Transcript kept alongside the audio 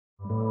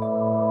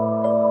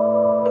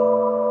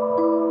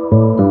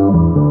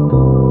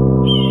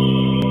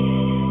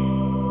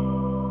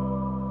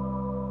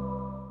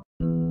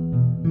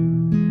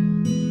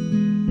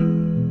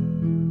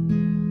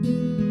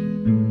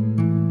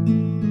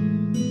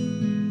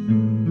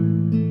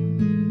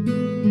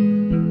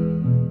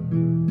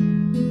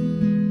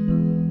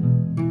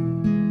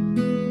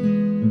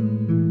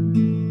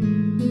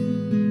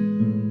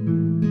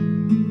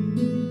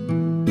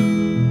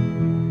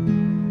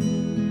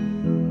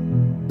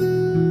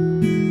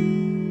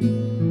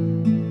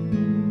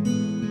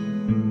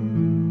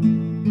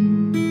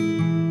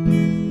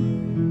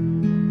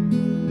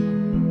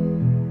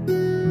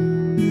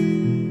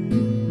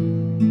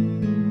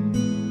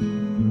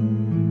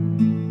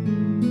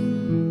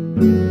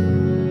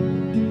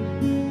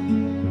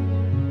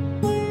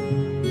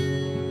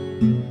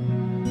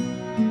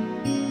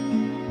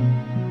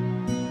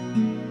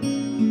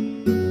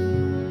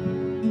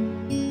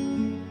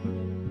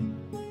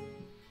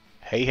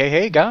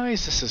Hey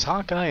guys, this is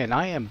Hawkeye and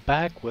I am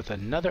back with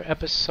another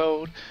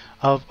episode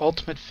of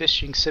Ultimate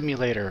Fishing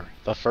Simulator,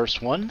 the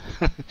first one.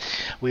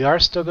 We are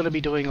still going to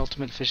be doing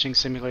Ultimate Fishing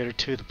Simulator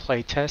 2, the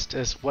play test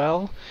as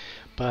well,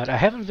 but I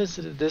haven't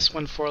visited this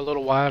one for a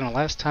little while, and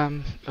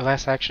the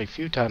last actually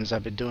few times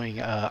I've been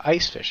doing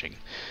ice fishing.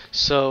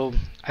 So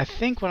I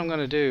think what I'm going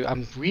to do,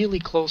 I'm really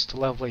close to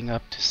leveling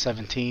up to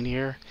 17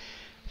 here.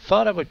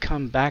 Thought I would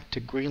come back to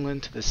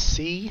Greenland to the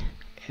sea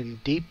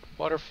and deep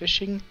water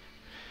fishing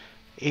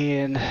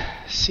and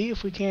see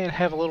if we can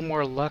have a little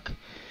more luck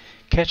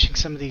catching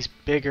some of these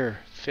bigger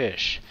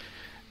fish.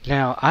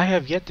 Now, I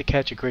have yet to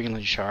catch a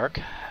Greenland shark,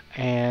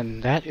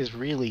 and that is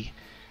really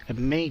a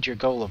major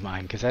goal of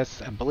mine because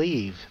that's, I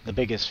believe, the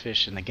biggest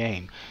fish in the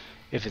game.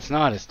 If it's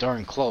not, it's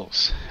darn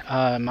close.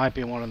 It might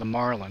be one of the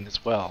marlin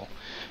as well.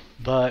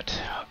 But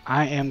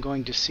I am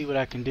going to see what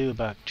I can do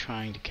about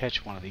trying to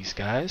catch one of these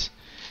guys.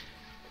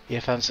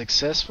 If I'm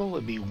successful,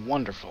 it'd be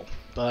wonderful.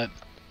 But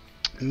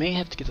may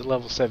have to get to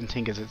level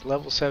 17 because at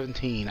level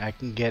 17 I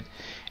can get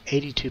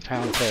 82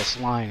 pound test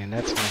line, and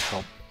that's going to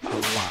help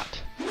a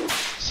lot.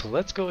 So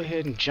let's go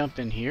ahead and jump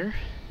in here.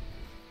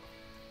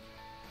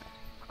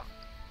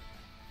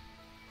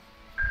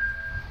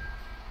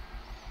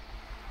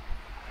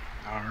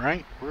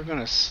 Alright, we're going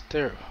to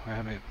stare.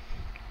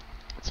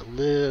 It's a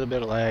little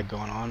bit of lag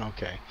going on.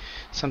 Okay,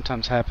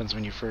 sometimes happens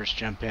when you first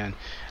jump in.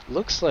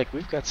 Looks like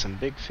we've got some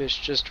big fish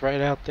just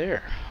right out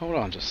there. Hold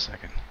on just a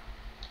second.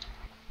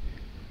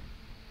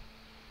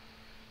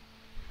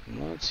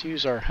 Let's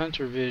use our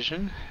hunter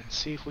vision and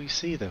see if we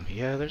see them.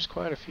 Yeah, there's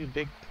quite a few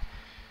big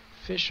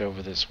fish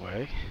over this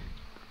way.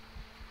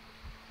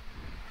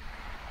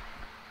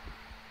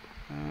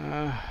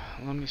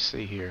 Let me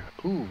see here.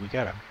 Ooh, we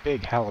got a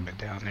big halibut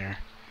down there.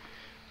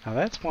 Now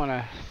that's one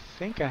I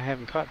think I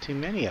haven't caught too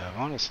many of,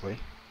 honestly.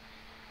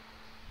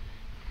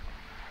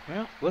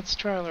 Well, let's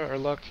try our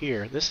luck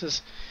here. This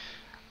is,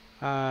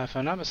 if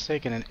I'm not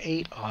mistaken, an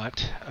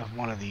 8/0 of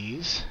one of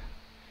these.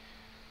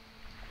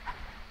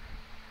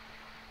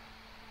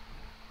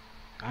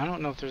 I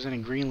don't know if there's any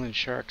Greenland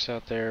sharks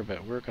out there,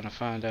 but we're going to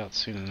find out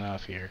soon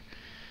enough here.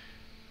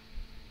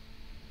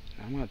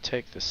 I'm going to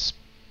take the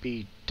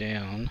speed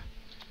down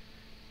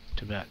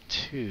to about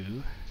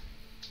 2.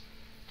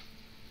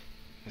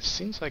 It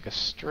seems like a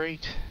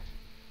straight...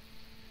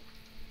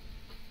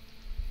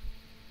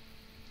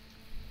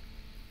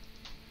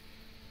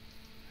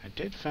 I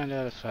did find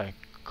out if I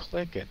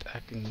click it, I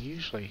can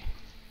usually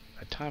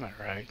time it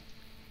right.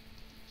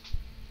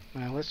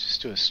 Now let's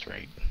just do a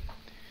straight.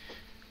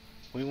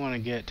 We want to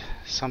get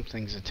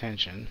something's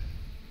attention.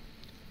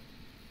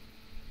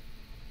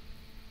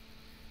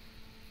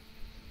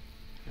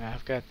 Now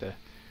I've got the...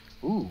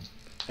 Ooh,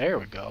 there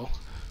we go.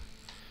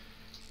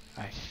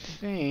 I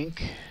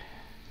think...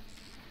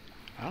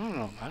 I don't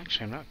know.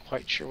 Actually, I'm not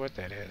quite sure what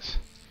that is.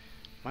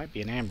 Might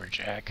be an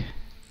amberjack.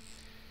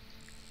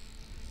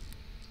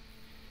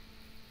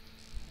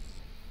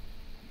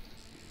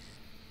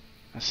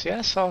 Now see,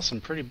 I saw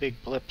some pretty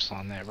big blips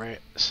on that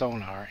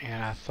sonar,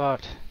 and I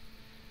thought...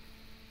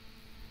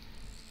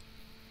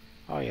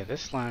 Oh yeah,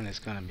 this line is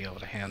going to be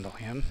able to handle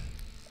him.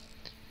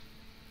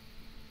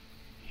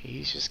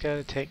 He's just got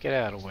to take it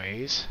out a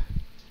ways.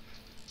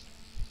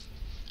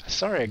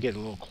 Sorry I get a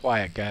little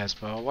quiet, guys,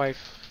 but my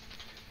wife,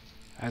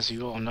 as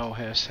you all know,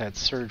 has had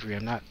surgery.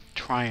 I'm not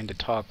trying to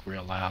talk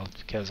real loud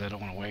because I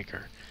don't want to wake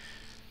her.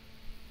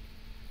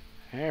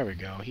 There we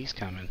go, he's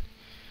coming.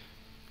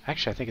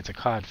 Actually, I think it's a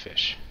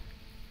codfish.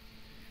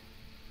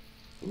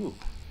 Ooh.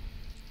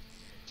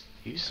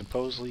 You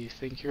supposedly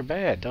think you're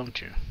bad,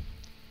 don't you?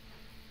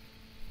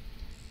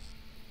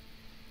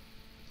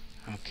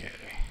 Okay,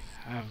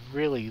 I've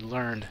really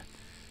learned.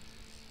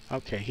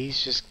 Okay,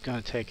 he's just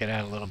going to take it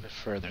out a little bit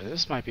further.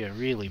 This might be a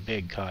really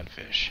big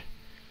codfish.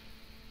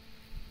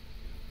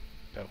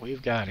 But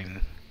we've got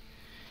him.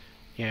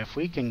 Yeah, if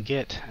we can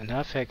get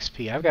enough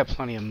XP, I've got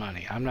plenty of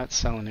money. I'm not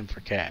selling him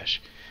for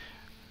cash.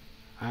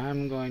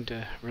 I'm going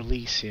to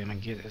release him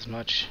and get as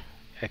much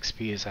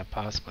XP as I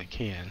possibly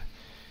can.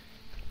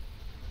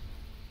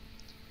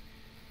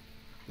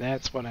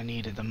 That's what I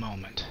need at the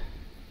moment.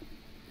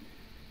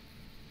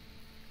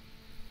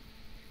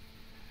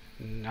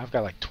 I've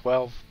got like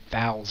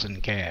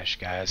 12,000 cash,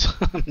 guys.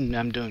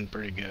 I'm doing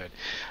pretty good.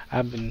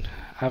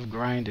 I've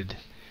grinded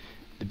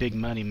the big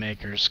money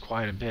makers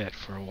quite a bit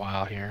for a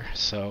while here,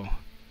 so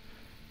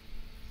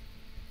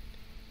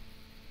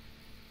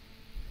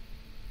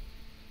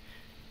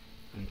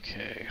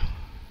okay,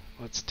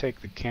 let's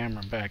take the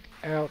camera back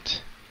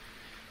out.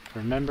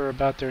 Remember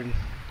about their...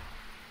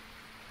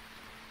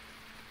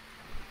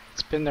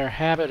 It's been their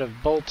habit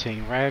of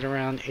bolting right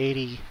around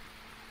 80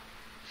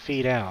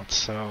 feet out,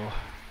 so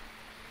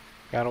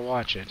gotta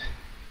watch it.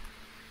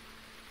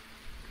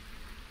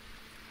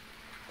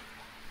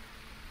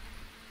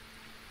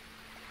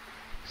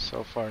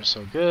 So far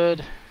so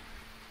good.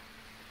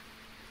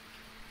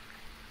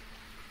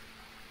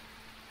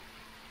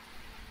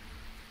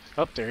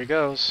 Oh, there he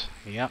goes.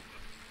 Yep.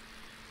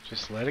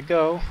 Just let it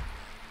go.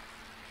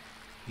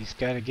 He's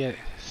got to get it.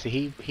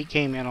 See, he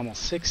came in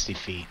almost 60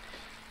 feet,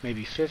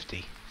 maybe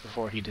 50.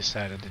 before he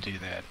decided to do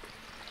that.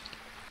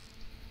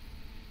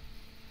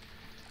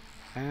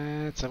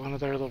 That's one of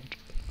their little...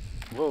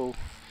 Whoa.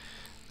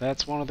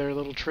 That's one of their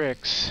little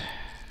tricks.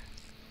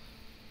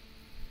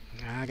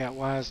 I got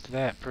wise to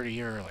that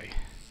pretty early.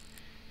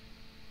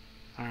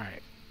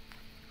 Alright.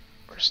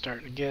 We're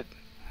starting to get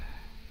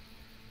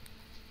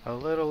a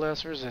little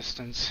less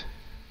resistance.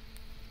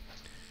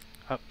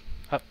 Up,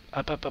 up,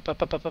 up, up, up,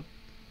 up, up, up, up.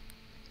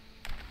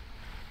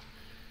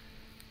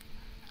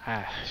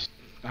 I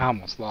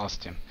almost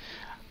lost him.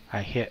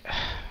 I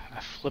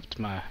flipped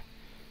my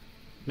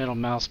middle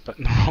mouse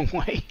button the wrong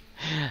way.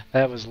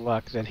 That was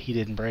luck that he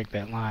didn't break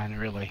that line,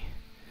 really.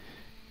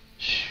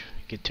 Shh,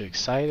 get too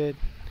excited.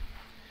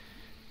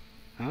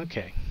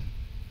 Okay.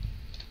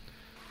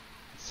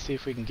 Let's see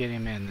if we can get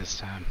him in this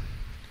time.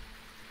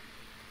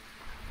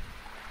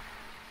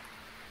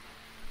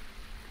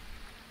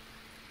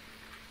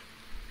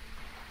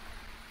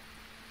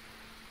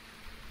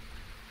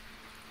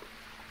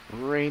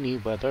 Rainy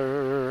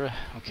weather.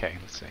 Okay,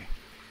 let's see.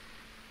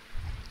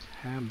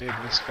 How big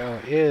this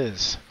fella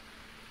is.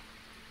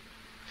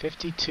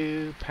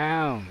 52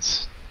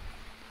 pounds.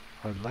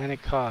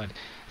 Atlantic cod.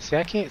 See,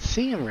 I can't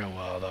see him real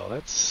well, though.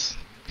 That's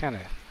kind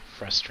of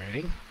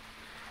frustrating.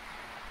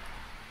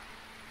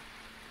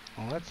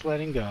 Well, let's let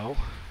him go.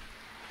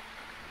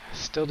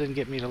 Still didn't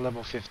get me to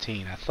level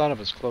 15. I thought it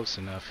was close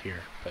enough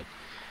here, but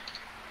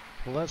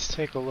let's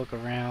take a look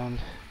around.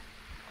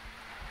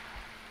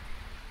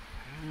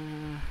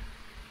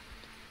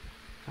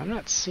 I'm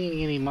not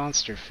seeing any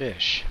monster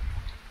fish,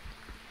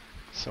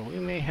 so we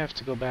may have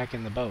to go back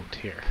in the boat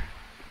here.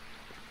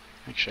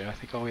 Actually, I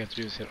think all we have to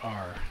do is hit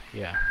R.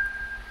 Yeah.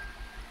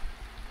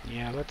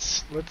 Yeah,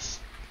 let's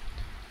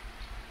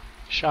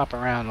shop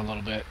around a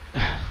little bit.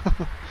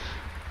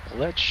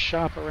 Let's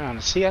shop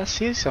around. See, I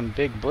see some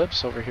big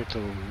blips over here to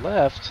the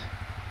left,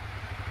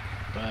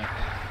 but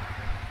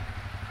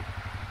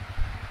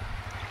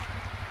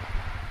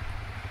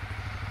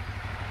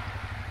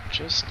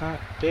just not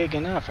big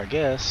enough, I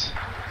guess.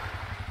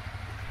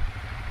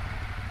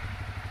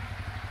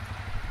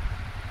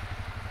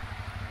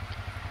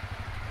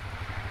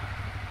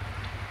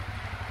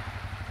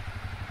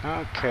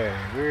 Okay,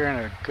 we're in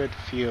a good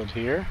field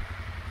here.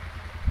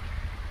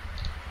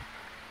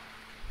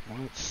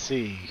 Let's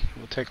see.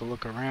 We'll take a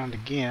look around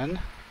again.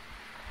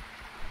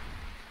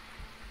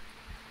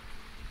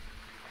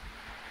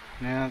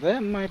 Now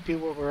that might be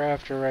what we're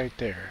after right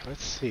there.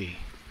 Let's see.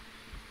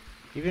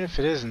 Even if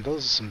it isn't,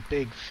 those are some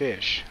big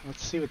fish.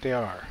 Let's see what they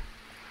are.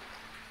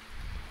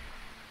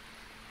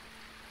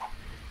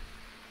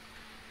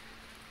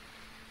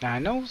 Now I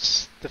know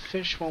the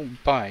fish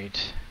won't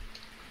bite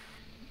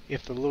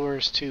if the lure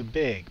is too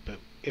big, but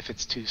if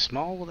it's too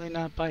small, will they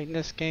not bite in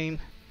this game?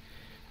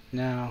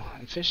 No,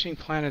 in Fishing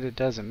Planet it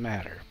doesn't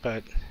matter,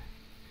 but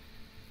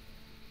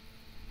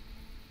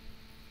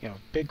you know,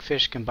 big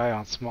fish can bite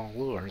on small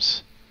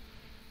lures.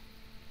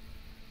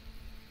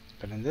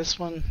 But in this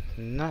one,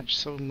 not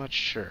so much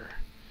sure.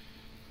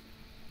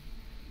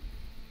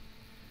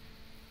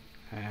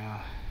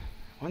 Now,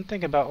 one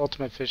thing about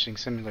Ultimate Fishing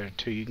Simulator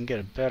 2, you can get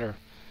a better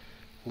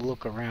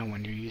look around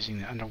when you're using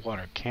the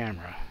underwater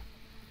camera.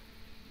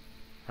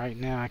 Right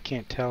now I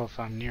can't tell if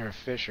I'm near a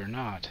fish or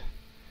not.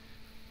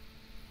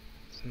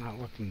 It's not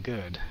looking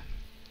good.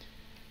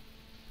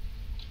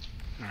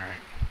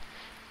 Alright.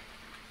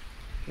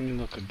 Let me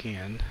look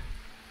again.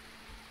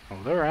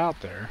 Oh, they're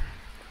out there.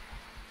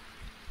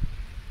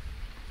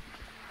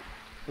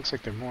 Looks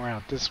like they're more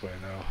out this way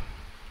though.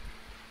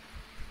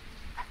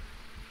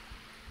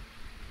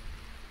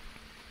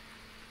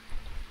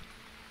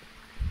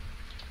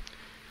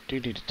 Do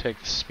need to take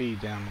the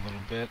speed down a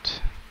little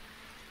bit.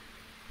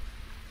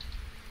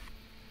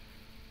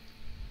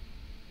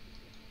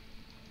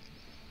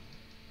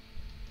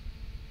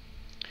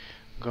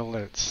 I'm gonna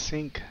let it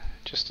sink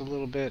just a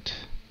little bit.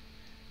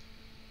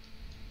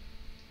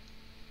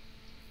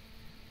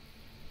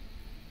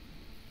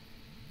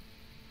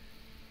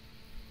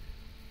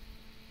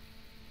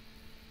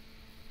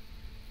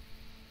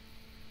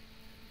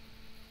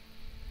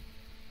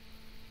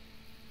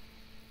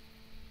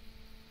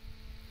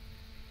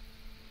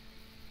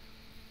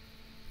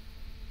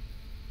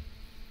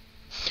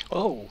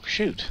 Oh,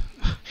 shoot.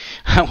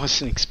 I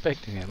wasn't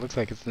expecting it. Looks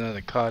like it's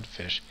another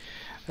codfish.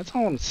 That's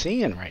all I'm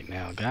seeing right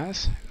now,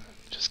 guys.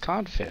 Just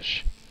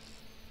codfish.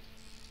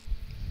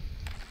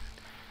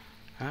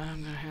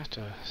 I'm going to have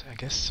to, I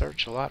guess,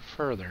 search a lot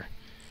further.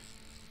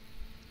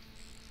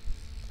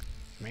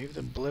 Maybe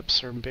the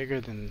blips are bigger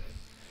than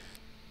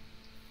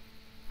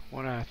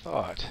what I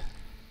thought.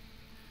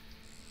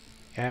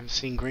 I haven't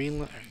seen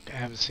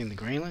the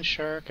Greenland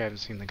Shark. I haven't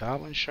seen the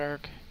Goblin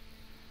Shark.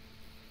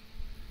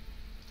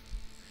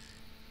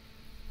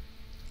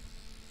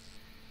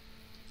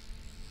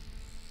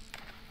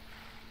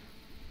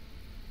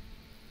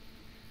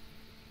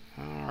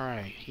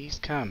 Alright, he's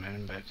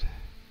coming, but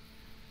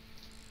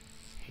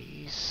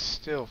he's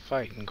still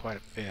fighting quite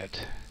a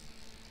bit.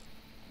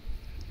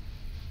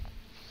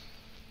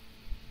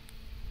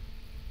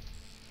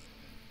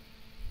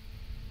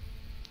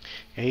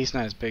 Yeah, he's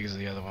not as big as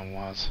the other one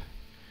was.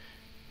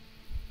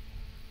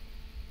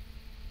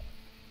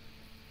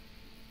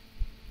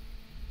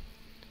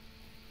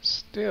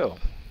 still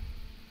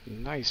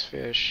nice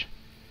fish.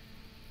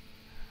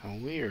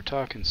 And we are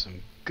talking some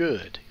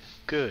good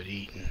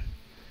eating.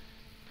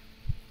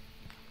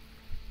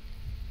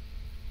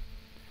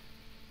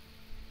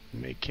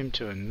 Make him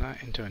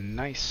into a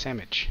nice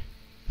sandwich.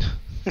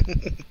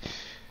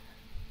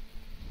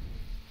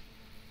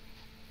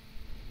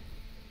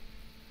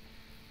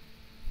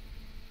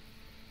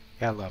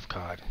 Yeah, I love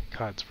cod.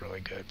 Cod's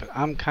really good, but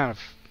I'm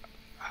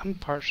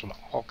partial to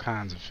all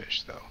kinds of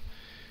fish though.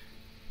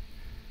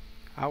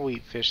 I'll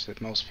eat fish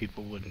that most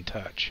people wouldn't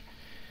touch.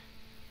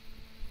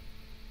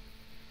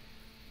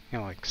 You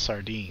know, like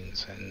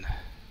sardines and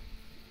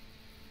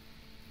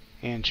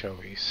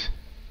anchovies.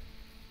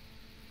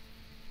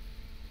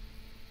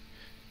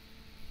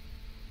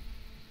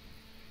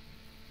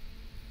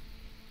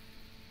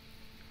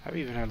 I've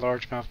even had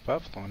largemouth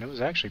buffalo, and it was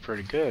actually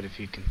pretty good if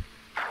you can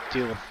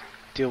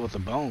deal with the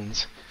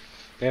bones.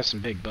 They have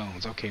some big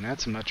bones. Okay, now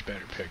that's a much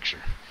better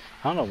picture.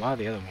 I don't know why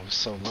the other one was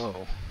so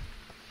low.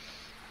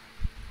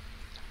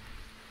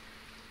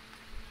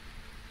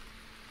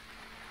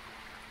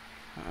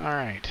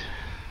 Alright.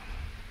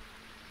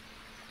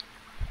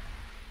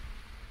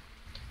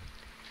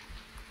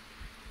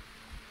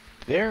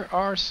 There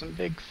are some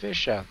big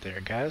fish out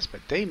there, guys,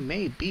 but they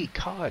may be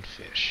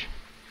codfish.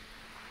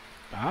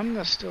 But I'm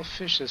going to still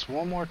fish this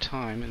one more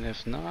time, and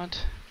if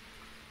not,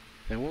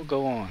 then we'll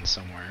go on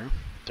somewhere.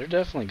 They're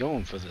definitely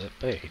going for the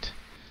bait.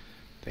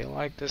 They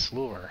like this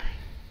lure.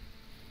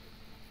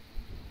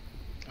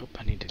 Oh,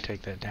 I need to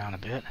take that down a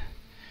bit.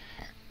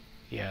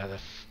 Yeah, the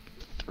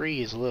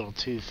 3 is a little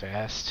too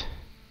fast.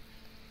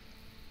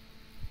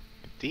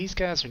 If these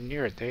guys are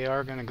near it, they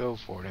are going to go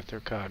for it if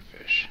they're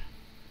codfish.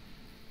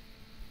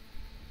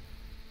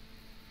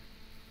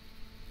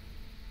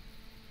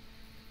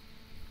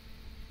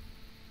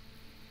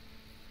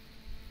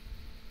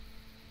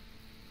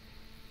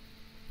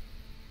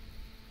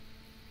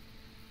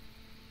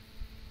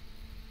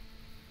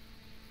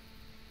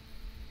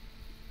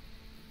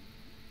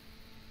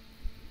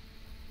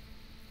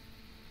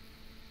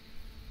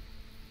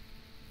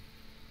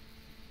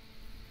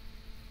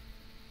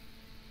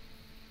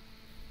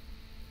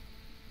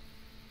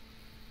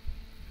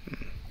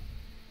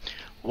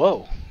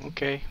 Whoa,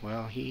 okay,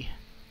 well, he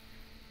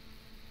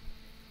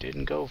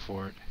didn't go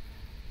for it.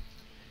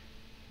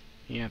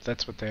 Yeah, if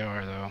that's what they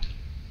are, though.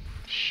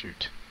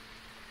 Shoot.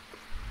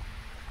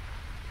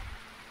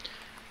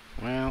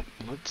 Well,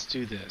 let's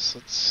do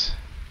this.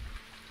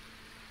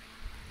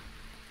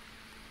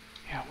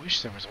 Yeah, I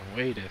wish there was a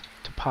way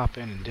to pop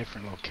in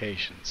different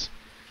locations.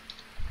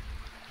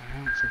 I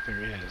don't think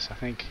there is. I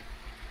think,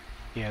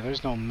 yeah,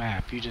 there's no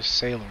map. You just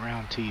sail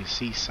around till you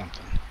see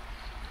something.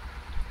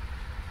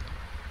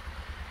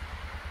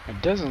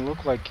 It doesn't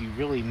look like you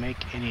really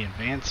make any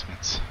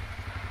advancements.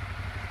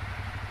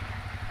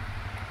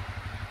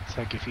 It's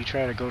like if you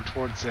try to go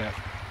towards that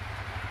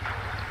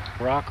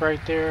rock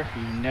right there,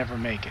 you never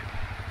make it.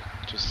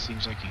 It just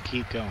seems like you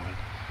keep going.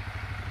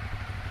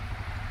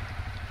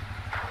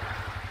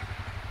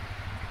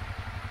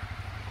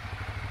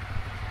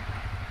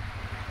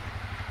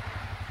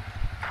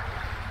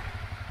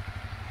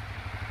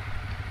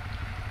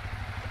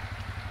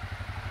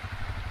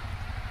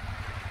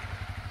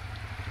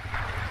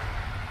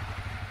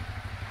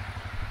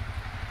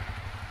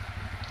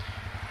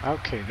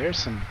 Okay, there's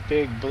some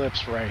big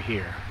blips right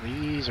here.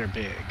 These are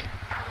big.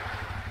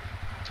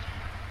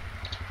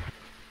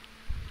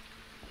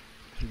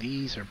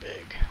 These are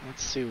big.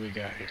 Let's see what we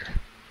got here.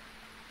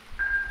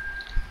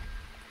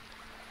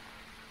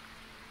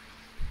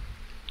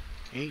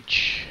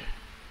 H.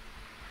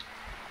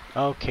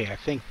 Okay, I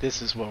think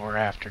this is what we're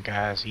after,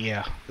 guys.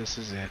 Yeah, this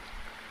is it.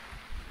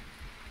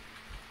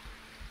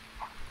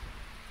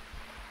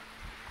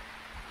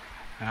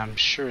 I'm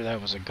sure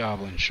that was a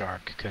goblin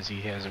shark because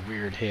he has a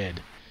weird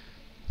head.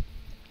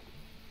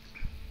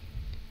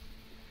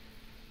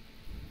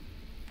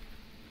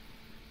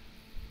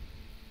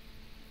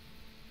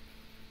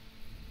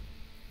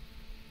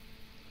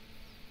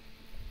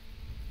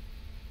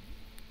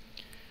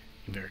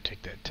 You better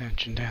take that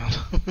tension down.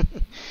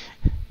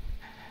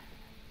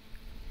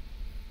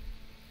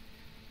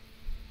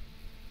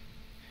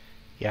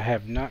 Yeah, I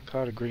have not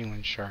caught a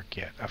Greenland shark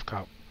yet. I've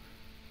caught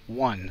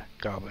one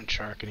goblin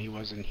shark and he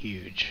wasn't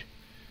huge.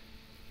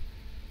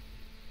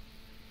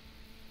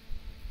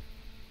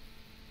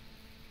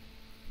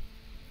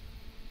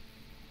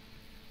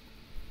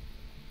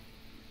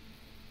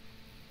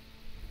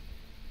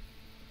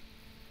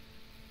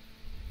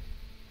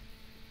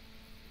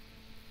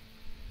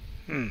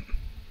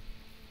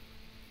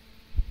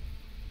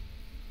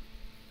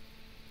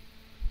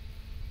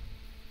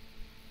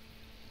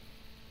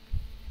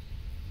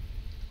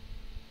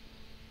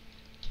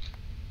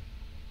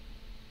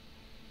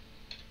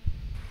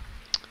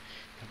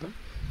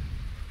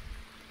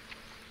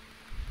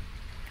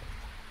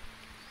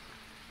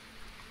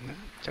 No,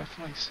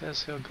 definitely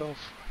says he'll go for it.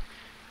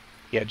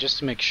 Yeah, just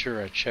to make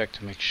sure I check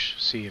to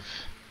see if...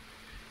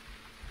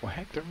 Well,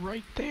 heck, they're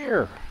right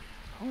there.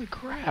 Holy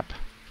crap.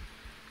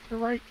 They're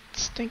right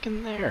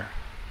stinking there.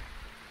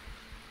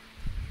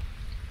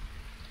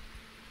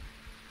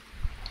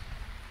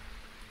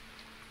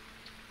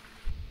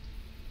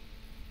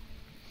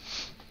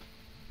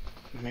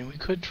 mean, we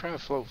could try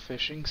float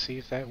fishing, see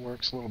if that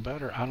works a little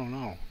better. I don't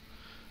know.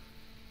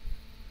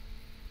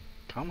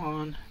 Come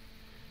on.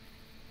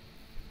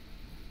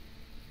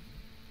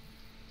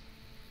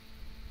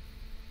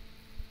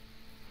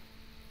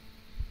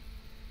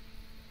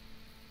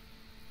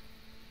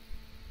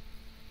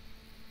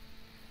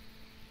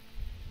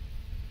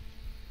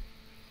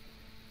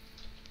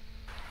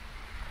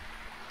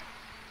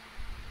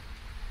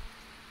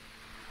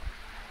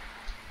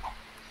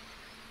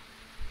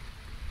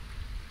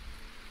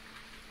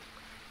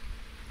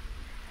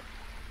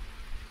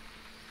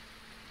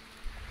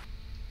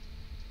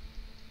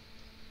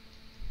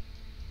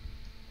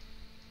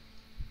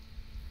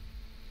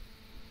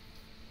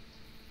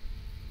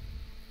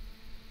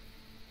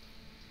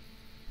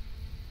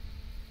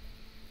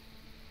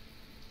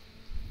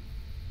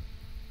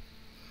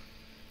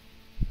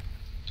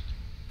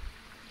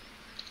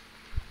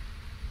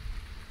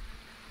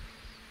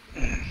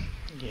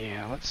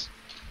 Yeah, let's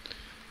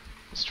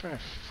try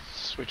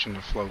switching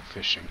to float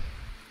fishing.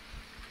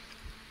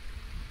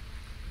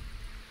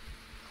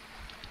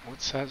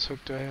 What size hook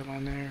do I have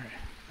on there?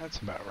 That's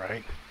about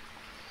right.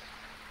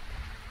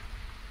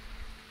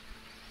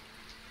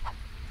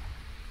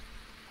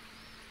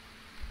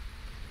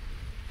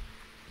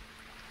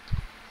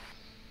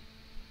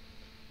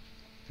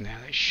 Now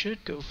they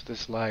should go for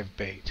this live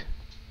bait.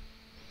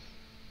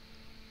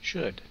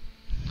 Should.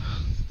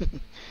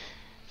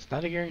 It's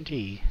not a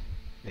guarantee.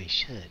 They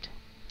should.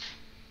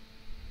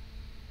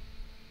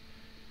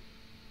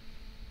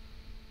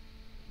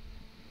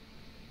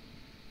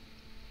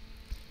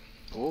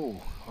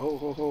 Oh,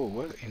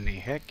 what in the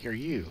heck are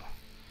you?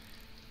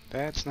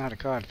 That's not a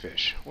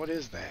codfish. What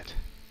is that?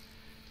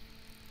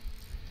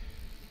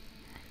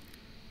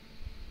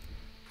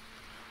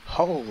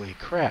 Holy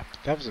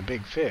crap, that was a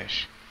big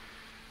fish.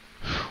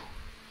 Whew.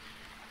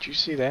 Did you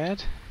see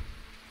that?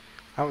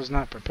 I was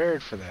not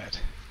prepared for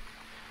that.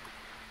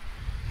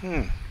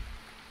 And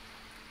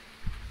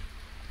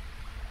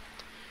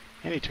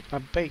he took my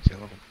bait, you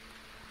little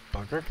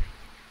bugger.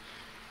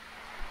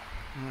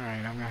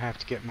 Alright, I'm gonna have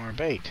to get more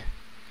bait.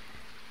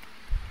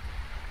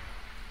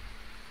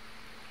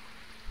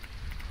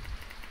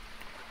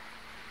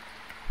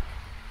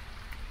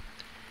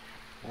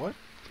 What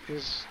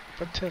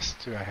test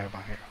do I have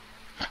on here?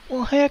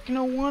 Well, heck,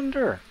 no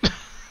wonder.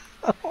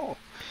 Oh,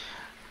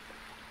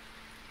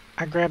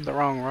 I grabbed the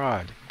wrong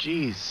rod.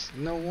 Jeez,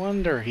 no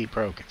wonder he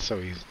broke it so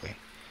easily.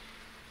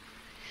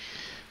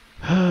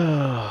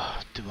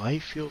 Do I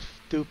feel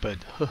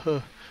stupid?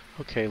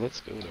 Okay, let's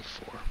go to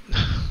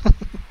 4.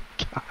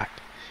 God.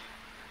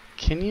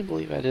 Can you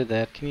believe I did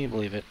that? Can you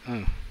believe it?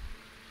 I'm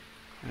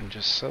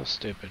just so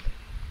stupid.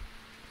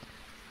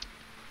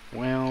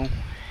 Well,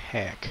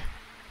 heck.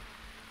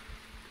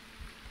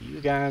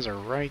 You guys are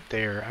right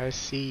there. I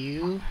see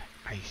you.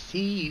 I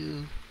see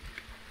you.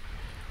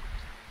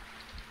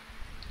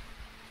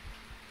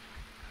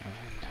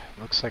 And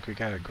looks like we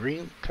got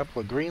a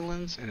couple of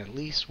Greenlands and at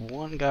least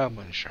one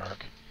goblin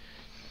shark.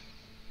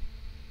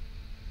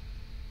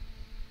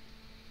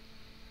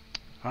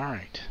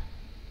 Alright.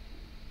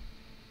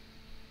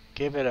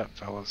 Give it up,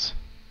 fellas.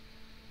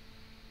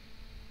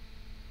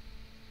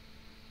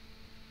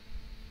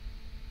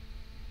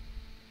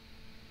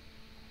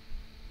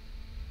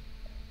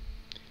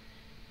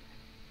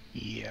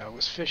 Yeah, I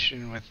was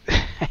fishing with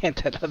I had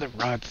that other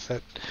rod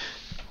set.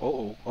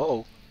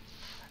 Oh.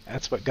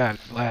 That's what got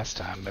it last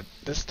time, but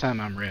this time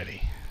I'm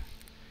ready.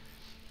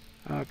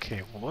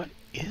 Okay, what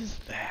is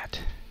that?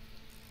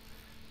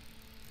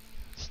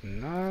 It's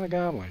not a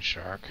goblin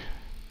shark.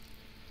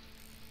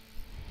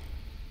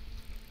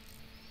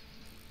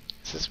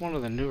 Is this one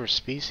of the newer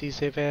species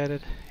they've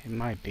added? It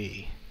might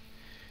be.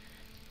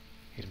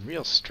 It's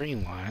real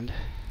streamlined.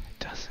 It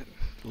doesn't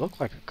look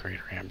like a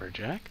greater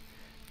amberjack.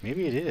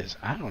 Maybe it is.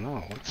 I don't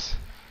know.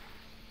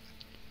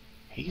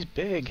 He's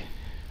big,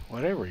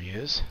 whatever he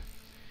is,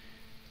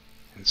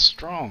 and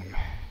strong.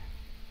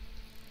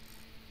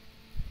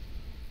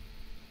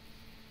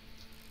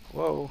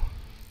 Whoa.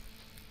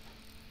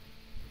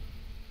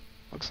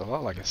 Looks a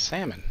lot like a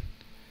salmon.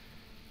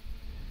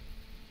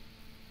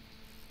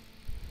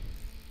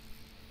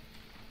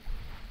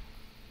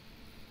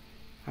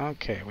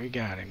 Okay, we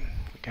got him.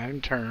 We got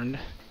him turned.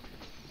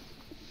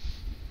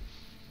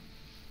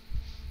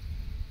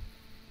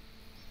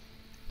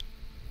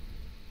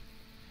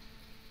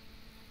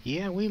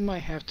 Yeah, we might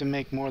have to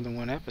make more than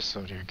one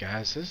episode here,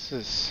 guys. This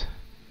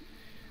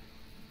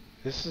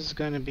is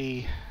gonna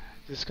take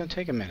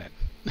a minute.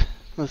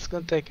 It's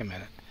gonna take a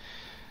minute.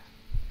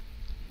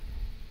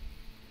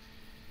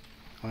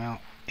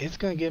 Well, it's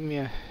gonna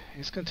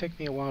take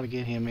me a while to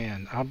get him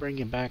in. I'll bring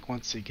him back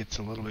once he gets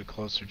a little bit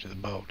closer to the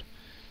boat.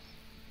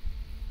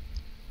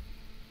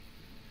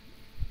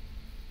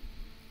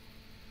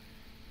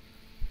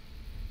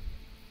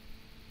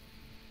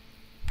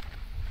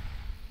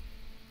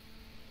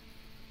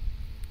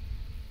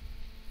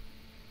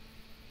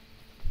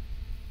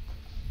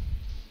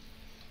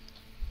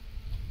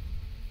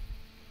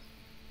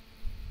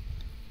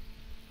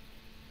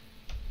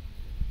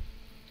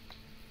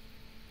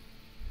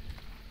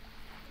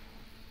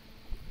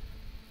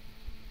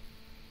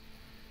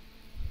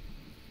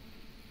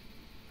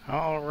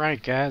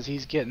 Alright guys,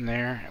 he's getting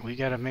there. We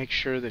gotta make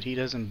sure that he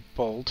doesn't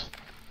bolt,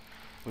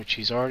 which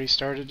he's already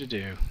started to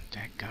do.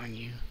 Daggone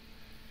you.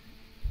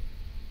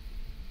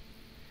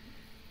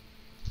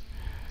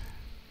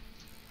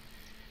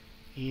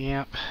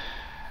 Yep.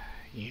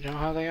 You know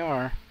how they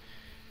are.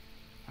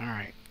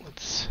 Alright,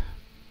 let's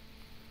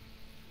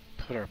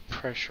put our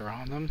pressure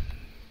on them.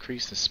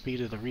 Increase the speed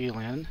of the reel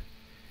in.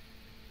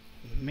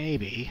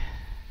 Maybe,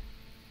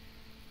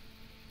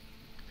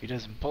 if he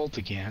doesn't bolt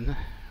again,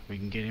 we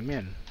can get him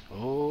in.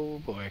 Oh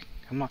boy,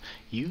 come on,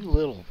 you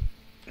little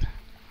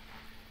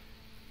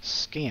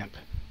scamp.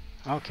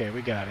 Okay,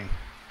 we got him.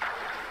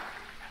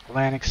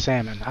 Atlantic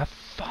salmon. I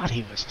thought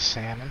he was a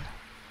salmon.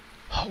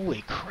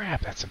 Holy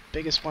crap, that's the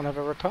biggest one I've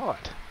ever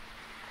caught.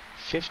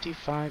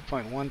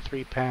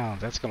 55.13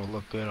 pounds. That's going to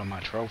look good on my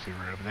trophy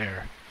room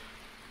there.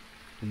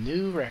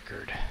 New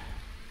record.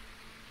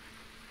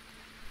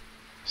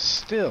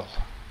 Still.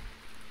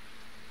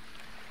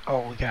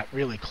 Oh, we got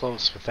really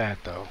close with that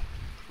though.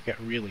 We got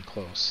really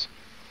close.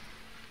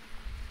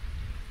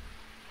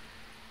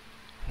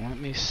 Let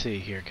me see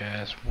here,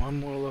 guys. One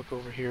more look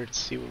over here to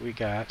see what we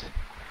got.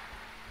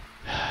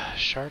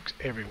 Sharks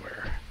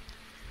everywhere.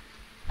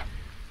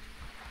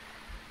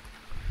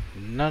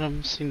 None of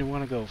them seem to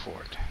want to go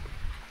for it.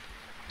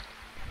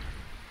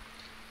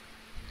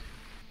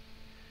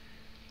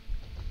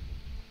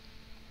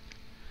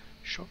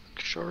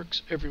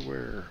 Sharks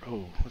everywhere.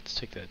 Oh, let's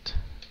take that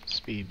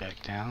speed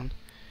back down.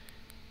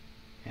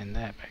 And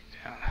that back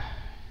down.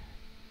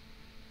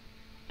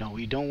 No,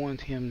 we don't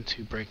want him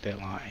to break that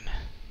line.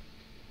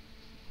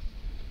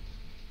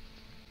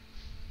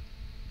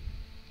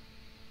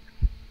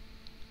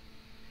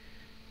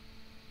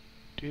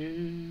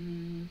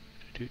 Do,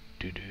 do,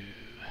 do, do.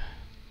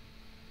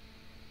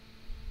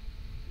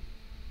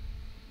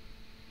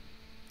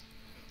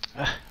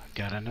 Ah,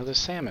 got another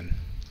salmon.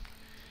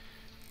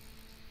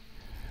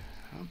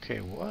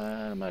 Okay, what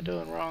am I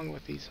doing wrong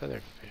with these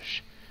other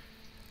fish?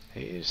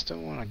 They just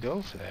don't want to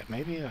go for that.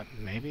 Maybe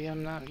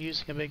I'm not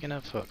using a big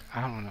enough hook.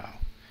 I don't know.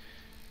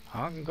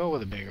 I can go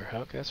with a bigger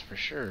hook, that's for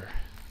sure.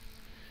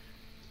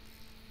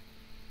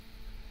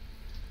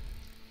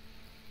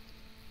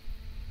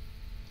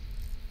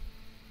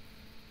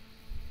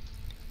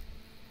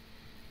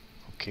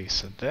 Okay,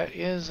 so that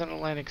is an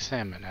Atlantic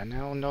salmon. I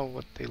now know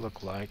what they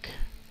look like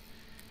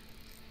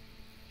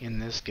in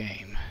this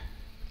game.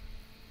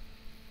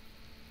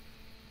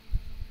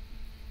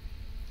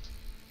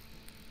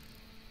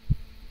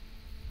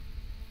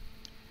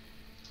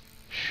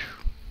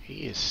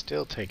 He is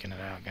still taking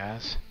it out,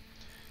 guys.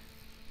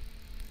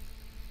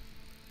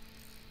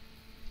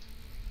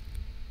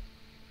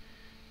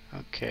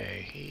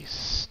 Okay, he's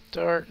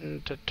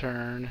starting to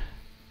turn.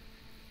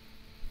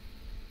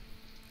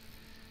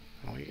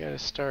 Oh, we gotta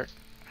start.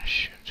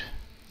 Shoot.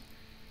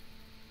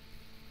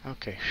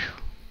 Okay.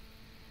 Whew.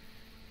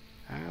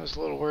 I was a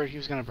little worried he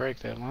was gonna break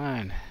that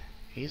line.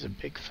 He's a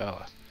big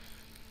fella.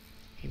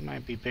 He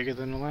might be bigger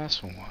than the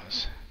last one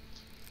was.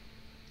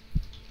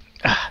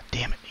 Ah,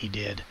 damn it, he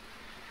did.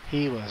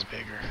 He was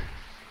bigger.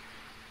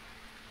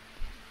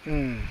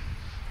 Yeah,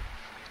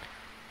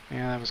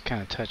 that was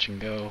kind of touch and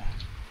go.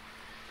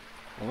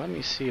 Well, let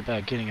me see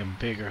about getting a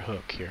bigger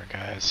hook here,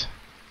 guys.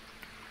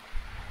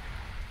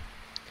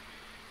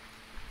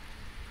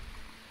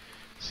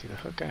 See the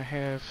hook I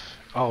have?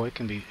 Oh, it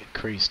can be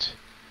increased.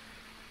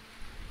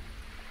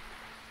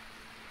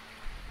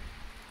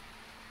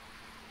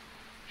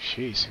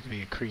 Jeez, it can be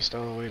increased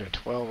all the way to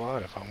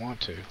 12-aught if I want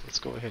to. Let's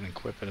go ahead and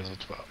equip it as a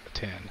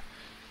 10.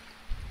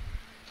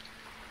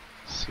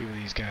 See where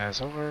these guys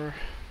are.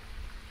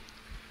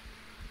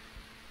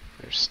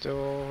 They're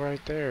still right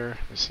there.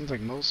 It seems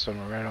like most of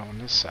them are right on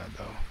this side,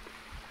 though.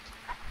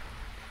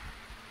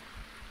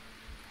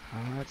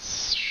 That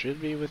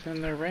should be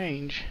within their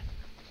range.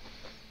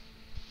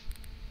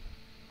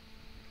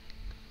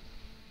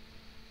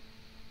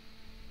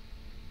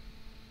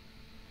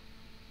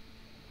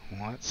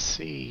 Let's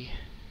see.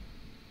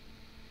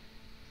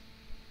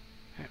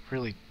 That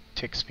really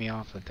ticks me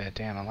off that that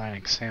damn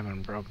Atlantic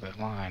salmon broke that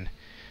line.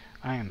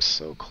 I am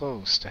so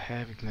close to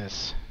having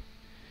this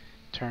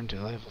turn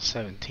to level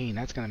 17.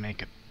 That's going to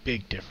make a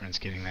big difference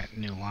getting that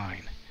new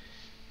line.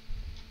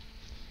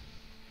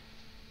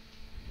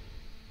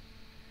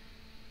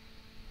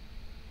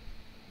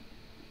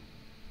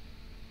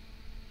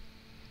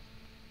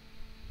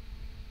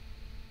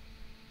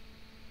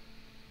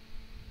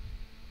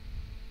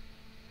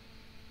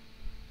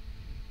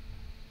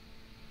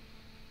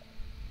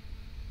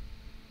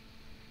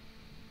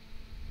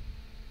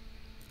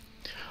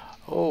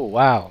 Oh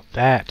wow,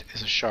 that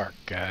is a shark,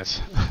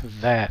 guys.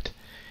 That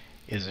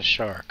is a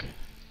shark.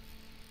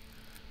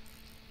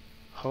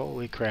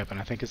 Holy crap, and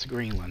I think it's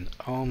Greenland.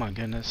 Oh my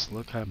goodness,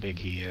 look how big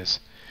he is.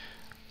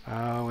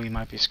 Oh, we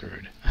might be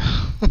screwed.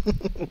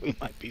 We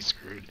might be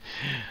screwed.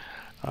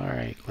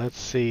 Alright, let's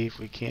see if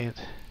we can't.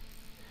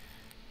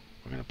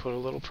 We're going to put a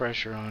little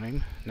pressure on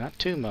him. Not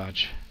too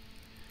much.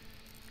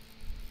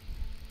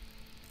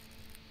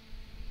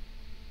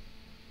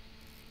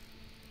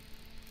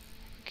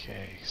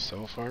 Okay,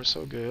 so far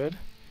so good.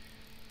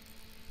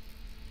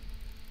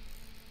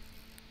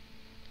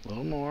 A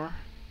little more.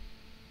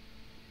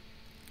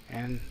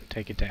 And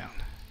take it down.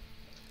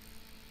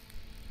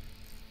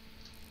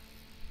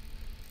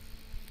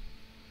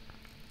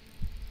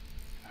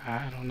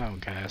 I don't know,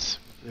 guys.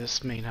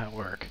 This may not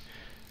work.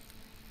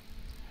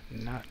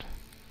 Not.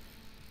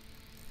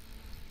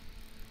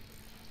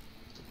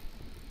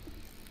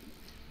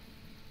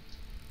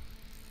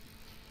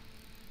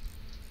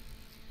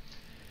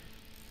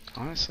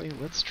 Honestly,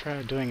 let's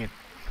try doing it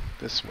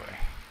this way.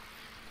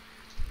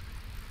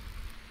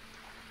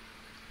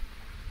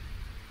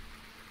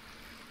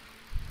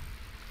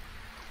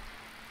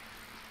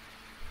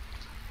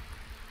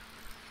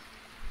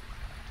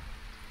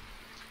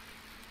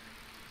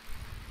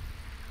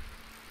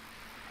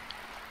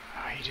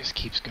 He just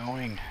keeps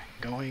going,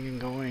 going and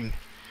going.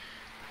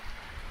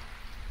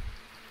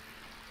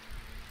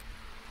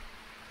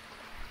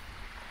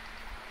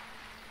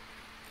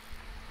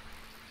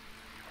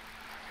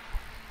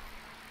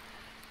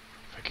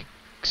 If I could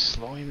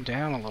slow him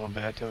down a little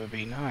bit, that would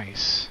be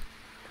nice.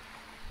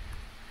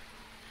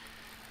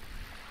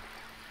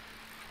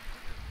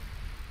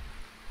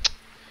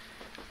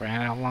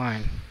 Ran out of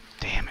line.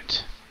 Damn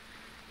it.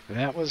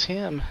 That was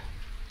him.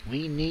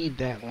 We need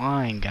that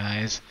line,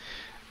 guys.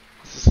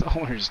 That's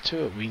all there is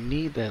to it. We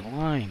need that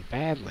line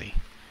badly.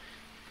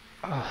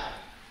 Ugh,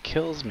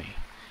 kills me.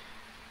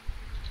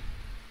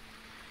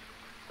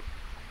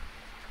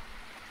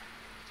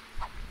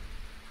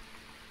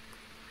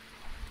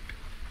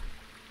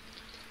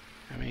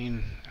 I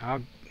mean,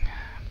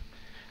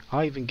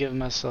 I'll even give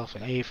myself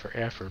an A for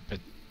effort, but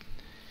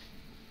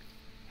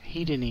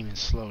he didn't even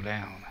slow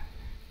down.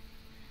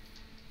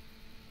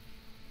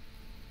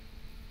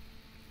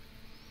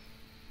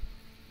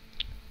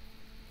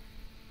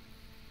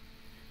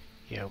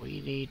 Yeah,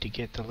 we need to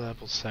get to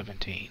level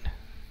 17.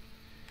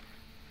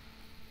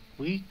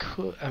 We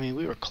could, I mean,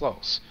 we were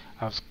close.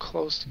 I was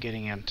close to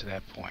getting him to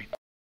that point.